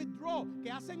un withdraw, que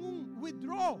hacen un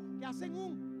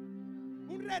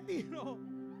retiro,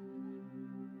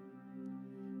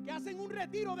 que hacen un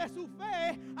retiro de su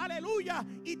fe, aleluya,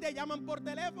 y te llaman por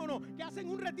teléfono, que hacen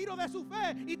un retiro de su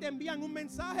fe y te envían un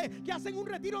mensaje, que hacen un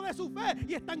retiro de su fe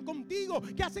y están contigo,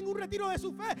 que hacen un retiro de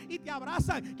su fe y te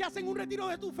abrazan, que hacen un retiro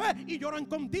de tu fe y lloran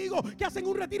contigo, que hacen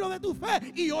un retiro de tu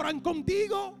fe y oran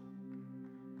contigo.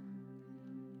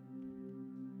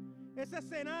 Ese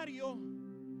escenario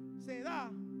se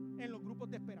da en los grupos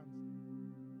de esperanza.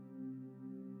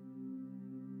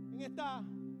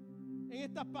 En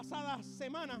estas pasadas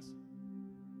semanas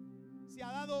se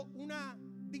ha dado una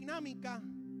dinámica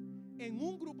en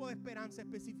un grupo de esperanza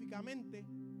específicamente,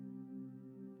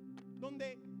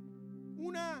 donde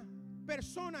una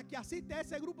persona que asiste a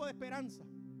ese grupo de esperanza,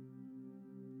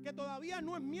 que todavía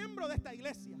no es miembro de esta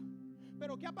iglesia,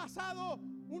 pero que ha pasado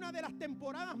una de las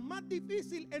temporadas más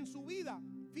difíciles en su vida,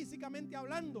 físicamente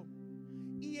hablando,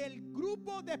 y el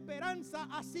grupo de esperanza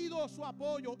ha sido su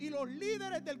apoyo, y los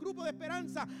líderes del grupo de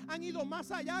esperanza han ido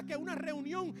más allá que una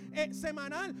reunión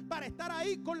semanal para estar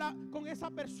ahí con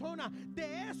esa persona.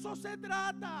 De eso se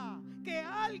trata, que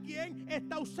alguien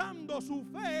está usando su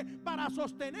fe para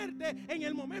sostenerte en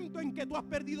el momento en que tú has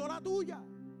perdido la tuya.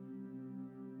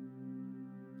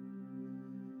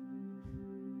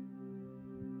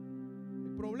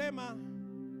 El problema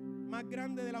más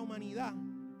grande de la humanidad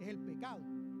es el pecado.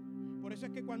 Por eso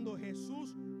es que cuando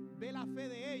Jesús ve la fe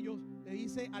de ellos, le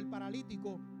dice al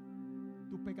paralítico: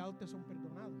 tus pecados te son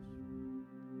perdonados.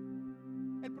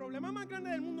 El problema más grande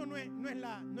del mundo no es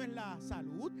la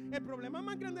salud. El problema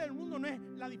más grande del mundo no es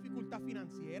la dificultad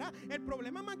financiera. El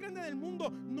problema más grande del mundo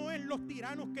no es los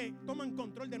tiranos que toman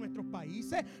control de nuestros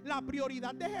países. La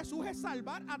prioridad de Jesús es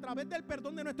salvar a través del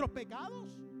perdón de nuestros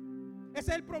pecados.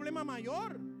 Ese es el problema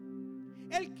mayor.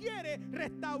 Él quiere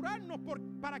restaurarnos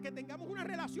para que tengamos una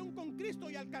relación con Cristo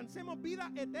y alcancemos vida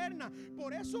eterna.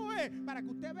 Por eso es, para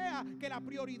que usted vea que la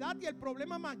prioridad y el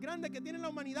problema más grande que tiene la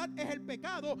humanidad es el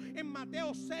pecado. En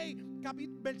Mateo 6,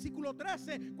 versículo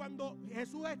 13, cuando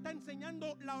Jesús está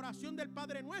enseñando la oración del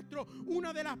Padre Nuestro,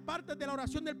 una de las partes de la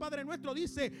oración del Padre Nuestro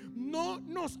dice: no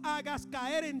nos hagas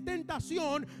caer en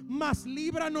tentación, mas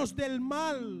líbranos del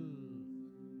mal.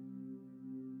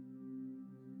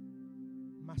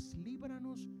 Mas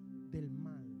líbranos del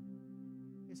mal.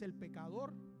 Es el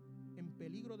pecador en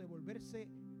peligro de volverse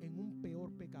en un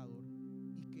peor pecador,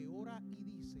 y que ora y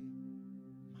dice: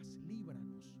 mas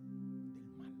líbranos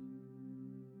del mal.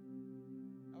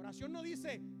 La oración no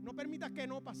dice: no permitas que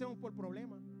no pasemos por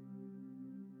problemas.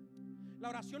 La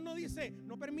oración no dice: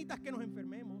 no permitas que nos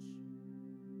enfermemos.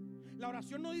 La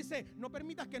oración no dice: no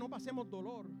permitas que no pasemos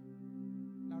dolor.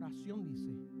 La oración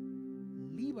dice: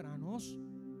 líbranos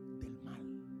del mal.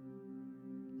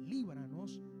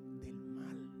 Líbranos del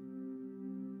mal.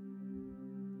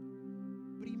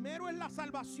 Primero es la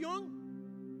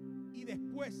salvación y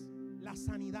después la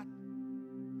sanidad.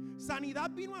 Sanidad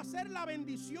vino a ser la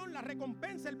bendición, la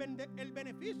recompensa, el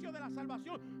beneficio de la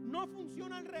salvación. No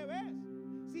funciona al revés.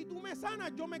 Si tú me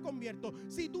sanas, yo me convierto.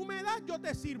 Si tú me das, yo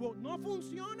te sirvo. No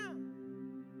funciona.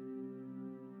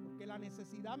 Porque la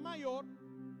necesidad mayor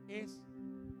es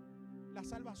la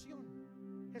salvación.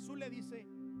 Jesús le dice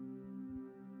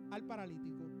al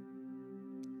paralítico: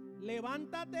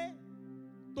 levántate,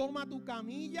 toma tu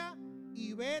camilla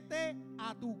y vete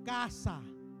a tu casa.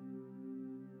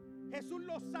 Jesús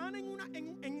lo sana en un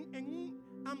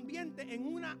ambiente, en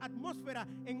una atmósfera,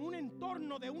 en un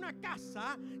entorno de una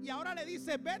casa, y ahora le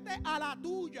dice: vete a la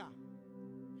tuya.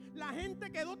 La gente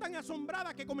quedó tan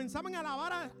asombrada que comenzaban a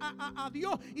alabar a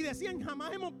Dios y decían: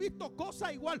 jamás hemos visto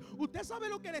cosa igual. Usted sabe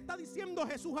lo que le está diciendo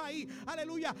Jesús ahí.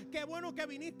 Aleluya, qué bueno que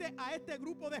viniste a este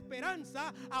grupo de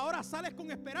esperanza. Ahora sales con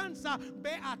esperanza.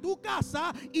 Ve a tu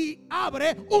casa y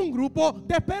abre un grupo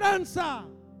de esperanza.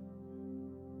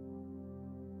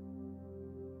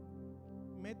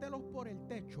 Mételos por el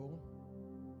techo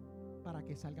para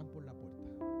que salgan por la puerta.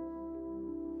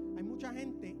 Hay mucha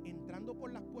gente entrando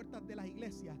por las puertas de las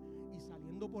iglesias y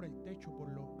saliendo por el techo, por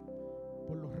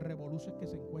los revoluces que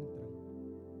se encuentran.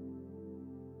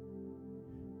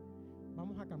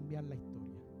 Vamos a cambiar la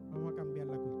historia, vamos a cambiar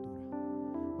la cultura.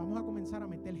 Vamos a comenzar a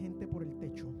meter gente por el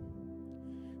techo,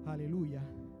 aleluya,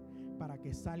 para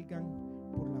que salgan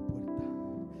por la puerta.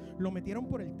 Lo metieron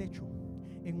por el techo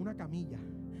en una camilla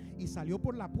y salió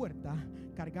por la puerta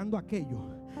cargando aquello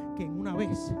que en una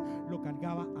vez lo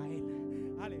cargaba a él.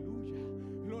 Aleluya,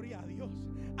 gloria a Dios.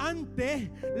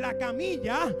 Antes la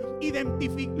camilla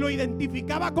lo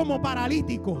identificaba como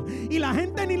paralítico y la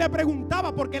gente ni le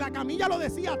preguntaba, porque la camilla lo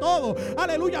decía todo.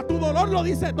 Aleluya, tu dolor lo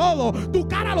dice todo, tu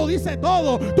cara lo dice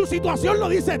todo, tu situación lo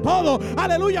dice todo.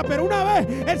 Aleluya, pero una vez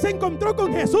él se encontró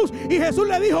con Jesús y Jesús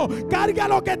le dijo: carga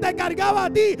lo que te cargaba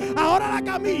a ti. Ahora la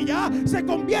camilla se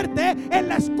convierte en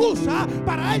la excusa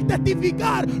para él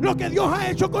testificar lo que Dios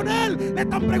ha hecho con él. Le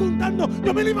están preguntando,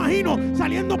 yo me lo imagino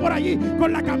saliendo por allí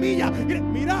con la camilla.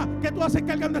 Mira, ¿qué tú haces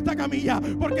cargando esta camilla?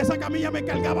 Porque esa camilla me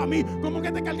cargaba a mí. ¿Cómo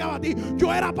que te cargaba a ti?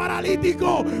 Yo era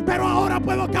paralítico, pero ahora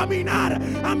puedo caminar.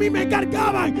 A mí me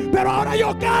cargaban, pero ahora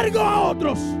yo cargo a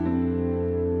otros.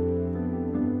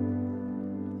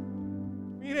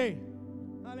 Mire,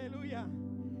 aleluya.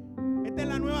 Esta es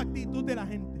la nueva actitud de la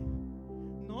gente.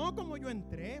 No como yo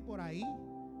entré por ahí,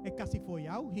 es casi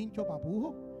follado, hincho,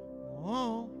 papujo.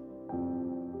 No.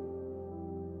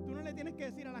 Tú no le tienes que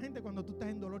decir a la gente cuando tú estás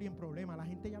en dolor y en problema. La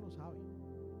gente ya lo sabe.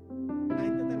 La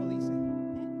gente te lo dice.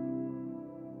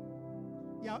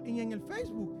 Y en el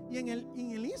Facebook y en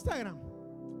el Instagram.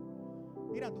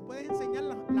 Mira, tú puedes enseñar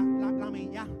la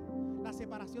mellá, la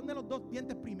separación de los dos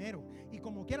dientes primero. Y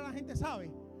como quiera la gente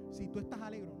sabe si tú estás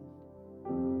alegre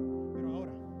o no. Pero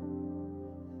ahora,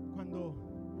 cuando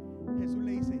Jesús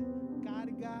le dice: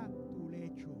 carga tu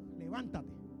lecho,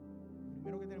 levántate.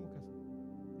 Primero que tenemos que hacer,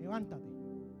 levántate.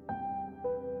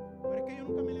 Pero es que yo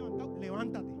nunca me he levantado.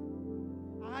 Levántate.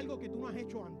 Haz algo que tú no has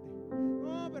hecho antes.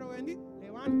 No, pero bendito.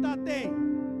 Levántate.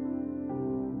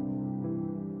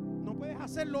 No puedes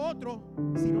hacer lo otro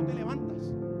si no te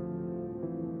levantas.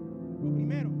 Lo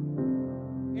primero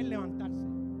es levantarse.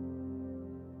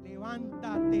 Levántate.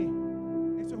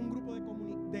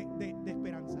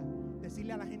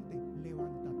 decirle a la gente,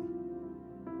 levántate.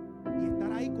 Y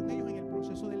estar ahí con ellos en el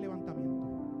proceso del levantamiento.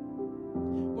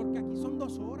 Porque aquí son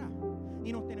 2 horas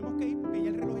y nos tenemos que ir porque ya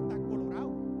el reloj está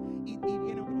colorado y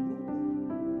viene otro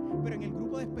grupo. Pero en el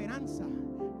grupo de esperanza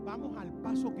vamos al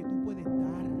paso que tú puedes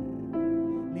dar.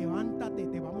 Levántate,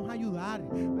 te vamos a ayudar.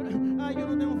 Yo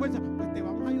no tengo fuerza. Pues te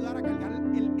vamos a ayudar a cargar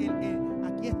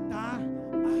aquí está.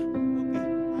 Ok,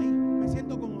 ahí me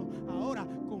siento como. Ahora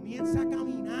comienza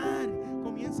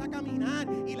a caminar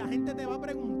y la gente te va a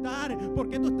preguntar por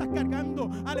qué tú estás cargando,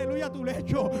 aleluya, tu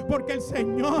lecho. Porque el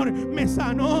Señor me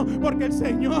sanó, porque el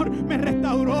Señor me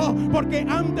restauró, porque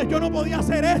antes yo no podía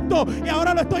hacer esto y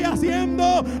ahora lo estoy haciendo.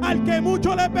 Al que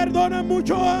mucho le perdona,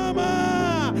 mucho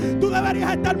ama. Tú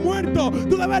deberías estar muerto,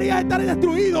 tú deberías estar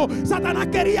destruido. Satanás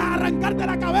quería arrancarte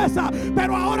la cabeza,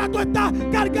 pero ahora tú estás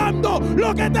cargando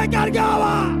lo que te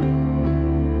cargaba.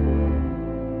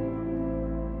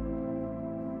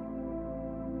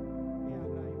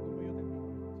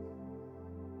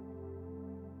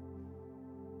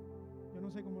 Yo no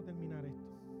sé cómo terminar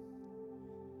esto.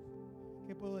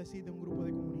 ¿Qué puedo decir de un grupo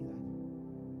de comunidad?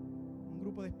 Un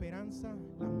grupo de esperanza.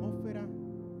 La atmósfera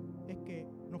es que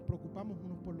nos preocupamos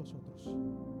unos por los otros,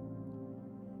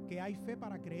 que hay fe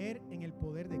para creer en el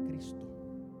poder de Cristo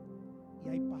y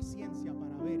hay paciencia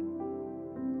para ver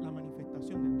la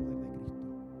manifestación del poder de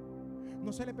Cristo.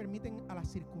 No se le permiten a las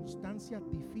circunstancias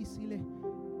difíciles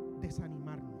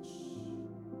desanimarnos.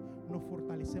 Nos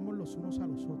fortalecemos los unos a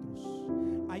los otros.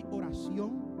 Hay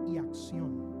oración y acción,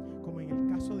 como en el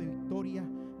caso de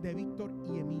Víctor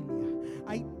y Emilia.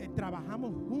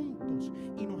 Trabajamos juntos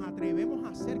y nos atrevemos a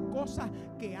hacer cosas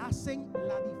que hacen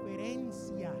la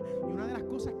diferencia. Y una de las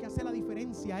cosas que hace la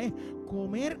diferencia es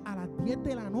comer a las 10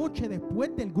 de la noche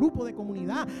después del grupo de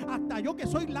comunidad. Hasta yo, que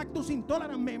soy lactose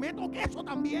intolerante, me meto queso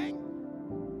también.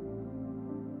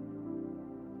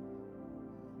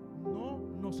 No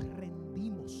nos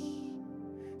rendimos.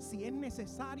 Si es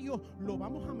necesario, lo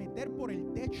vamos a meter por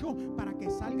el techo para que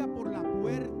salga por la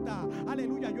puerta.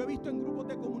 Aleluya. Yo he visto en grupos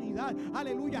de comunidad,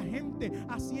 aleluya, gente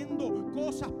haciendo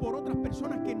cosas por otras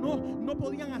personas que no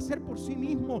podían hacer por sí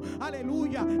mismos.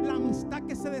 Aleluya. La amistad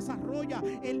que se desarrolla,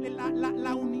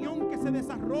 la unión que se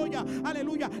desarrolla.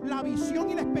 Aleluya. La visión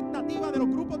y la expectativa de los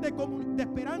grupos de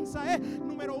esperanza es,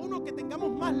 número 1, que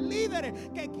tengamos más líderes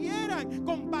que quieran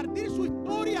compartir su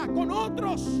historia con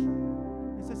otros.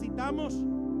 Necesitamos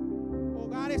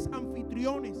hogares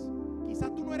anfitriones.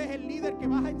 Quizás tú no eres el líder que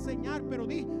vas a enseñar, pero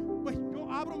pues yo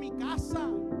abro mi casa.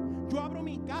 Yo abro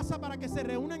mi casa para que se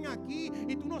reúnan aquí.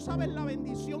 Y tú no sabes la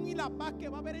bendición y la paz que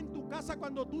va a haber en tu casa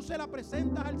cuando tú se la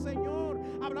presentas al Señor.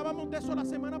 Hablábamos de eso la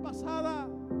semana pasada.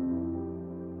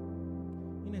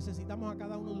 Y necesitamos a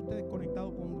cada uno de ustedes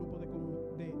conectados con un grupo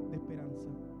de esperanza.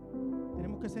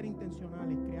 Tenemos que ser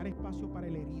intencionales, crear espacio para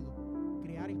el herido.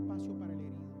 Crear espacio para el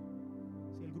herido.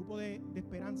 El grupo de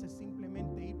esperanza es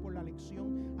simplemente ir por la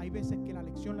lección. Hay veces que la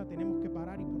lección la tenemos que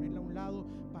parar y ponerla a un lado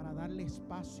para darle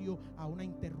espacio a una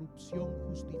interrupción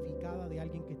justificada de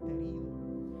alguien que esté herido.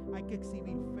 Hay que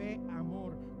exhibir fe,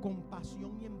 amor,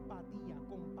 compasión y empatía.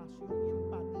 Compasión y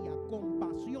empatía.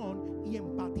 Compasión y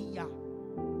empatía.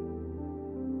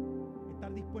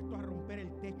 Estar dispuesto a romper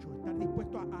el techo, estar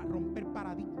dispuesto a romper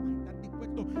paradigmas, estar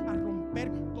dispuesto a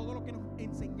romper todo lo que nos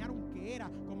enseñaron que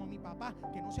era, como mi papá,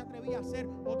 que no se atrevía a hacer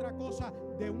otra cosa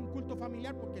de un culto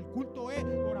familiar, porque el culto es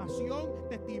oración,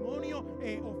 testimonio,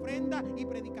 ofrenda y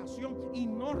predicación, y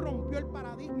no rompió el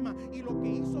paradigma, y lo que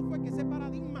hizo fue que ese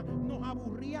paradigma nos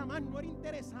aburría más, no era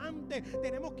interesante.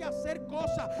 Tenemos que hacer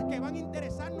cosas que van a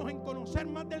interesarnos en conocer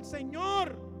más del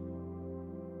Señor.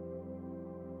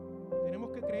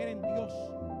 Tenemos que creer en Dios,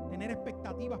 tener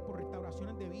expectativas por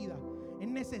restauraciones de vida. Es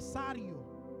necesario.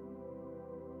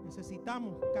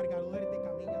 Necesitamos cargadores de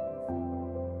camilla con fe.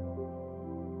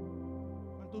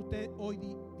 ¿Cuántos de ustedes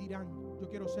hoy dirán, yo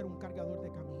quiero ser un cargador de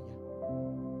camilla?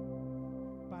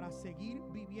 Para seguir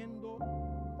viendo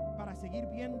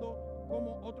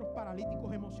cómo otros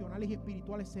paralíticos emocionales y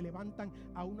espirituales se levantan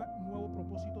a un nuevo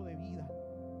propósito de vida.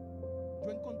 Yo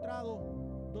he encontrado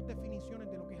 2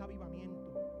 definiciones de lo que es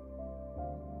avivamiento.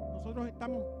 Nosotros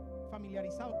estamos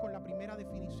familiarizados con la primera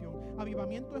definición.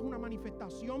 Avivamiento es una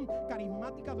manifestación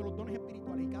carismática de los dones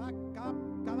espirituales. Y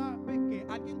cada vez que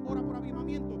alguien ora por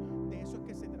avivamiento, de eso es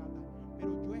que se trata.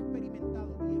 Pero yo he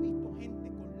experimentado y he visto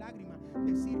gente con lágrimas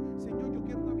decir, Señor, yo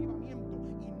quiero un avivamiento.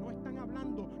 Y no están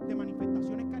hablando de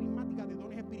manifestaciones carismáticas de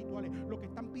dones espirituales. Lo que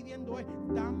están pidiendo es,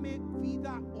 dame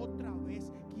vida otra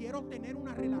vez. Quiero tener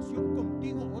una relación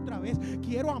contigo otra vez.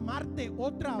 Quiero amarte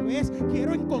otra vez.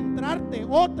 Quiero encontrarte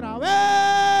otra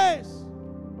vez.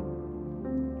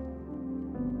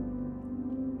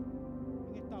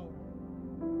 En esta hora,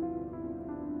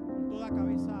 con toda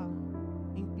cabeza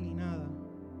inclinada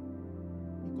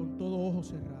y con todo ojo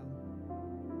cerrado.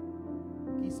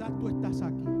 Quizás tú estás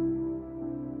aquí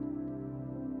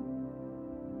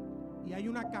y hay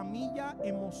una camilla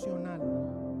emocional,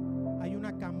 hay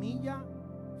una camilla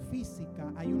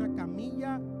física, hay una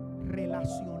camilla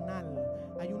relacional,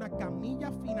 hay una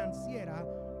camilla financiera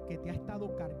que te ha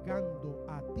estado cargando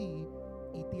a ti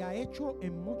y te ha hecho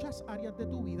en muchas áreas de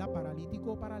tu vida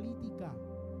paralítico o paralítica.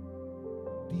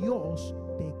 Dios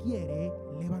te quiere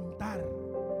levantar.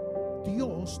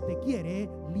 Dios te quiere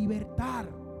libertar.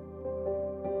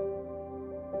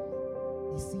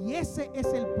 Y si ese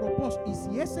es el propósito, y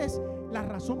si esa es la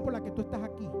razón por la que tú estás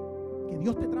aquí, que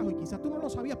Dios te trajo, y quizás tú no lo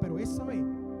sabías, pero esa vez,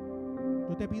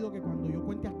 yo te pido que cuando yo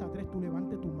cuente hasta 3, tú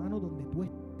levantes tu mano donde tú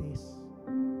estés.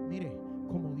 Mire,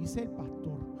 como dice el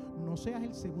pastor, no seas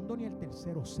el segundo ni el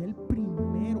tercero, sé el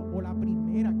primero o la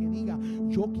primera que diga: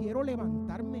 yo quiero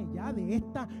levantarme ya de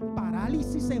esta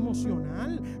parálisis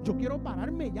emocional, yo quiero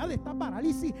pararme ya de esta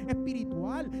parálisis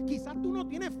espiritual. Quizás tú no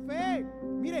tienes fe.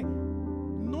 Mire,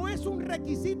 no es un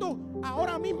requisito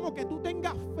ahora mismo que tú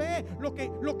tengas fe.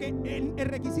 El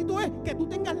requisito es que tú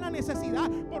tengas la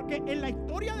necesidad, porque en la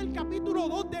historia del capítulo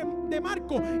 2 de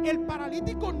Marcos, el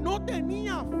paralítico no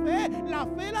tenía fe. La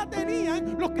fe la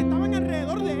tenían los que estaban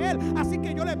alrededor de él. Así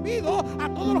que yo les pido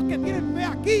a todos los que tienen fe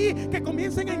aquí que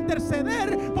comiencen a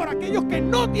interceder por aquellos que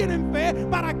no tienen fe,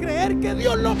 para creer que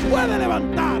Dios los puede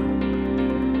levantar.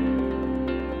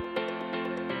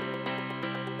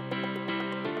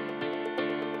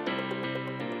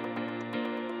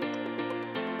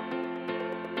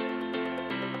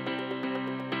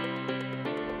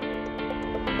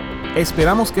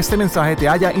 Esperamos que este mensaje te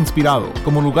haya inspirado.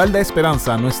 Como Lugar de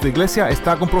Esperanza, nuestra iglesia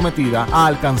está comprometida a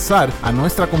alcanzar a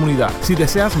nuestra comunidad. Si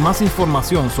deseas más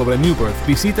información sobre New Birth,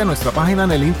 visita nuestra página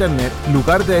en el internet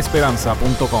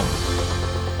lugardeesperanza.com.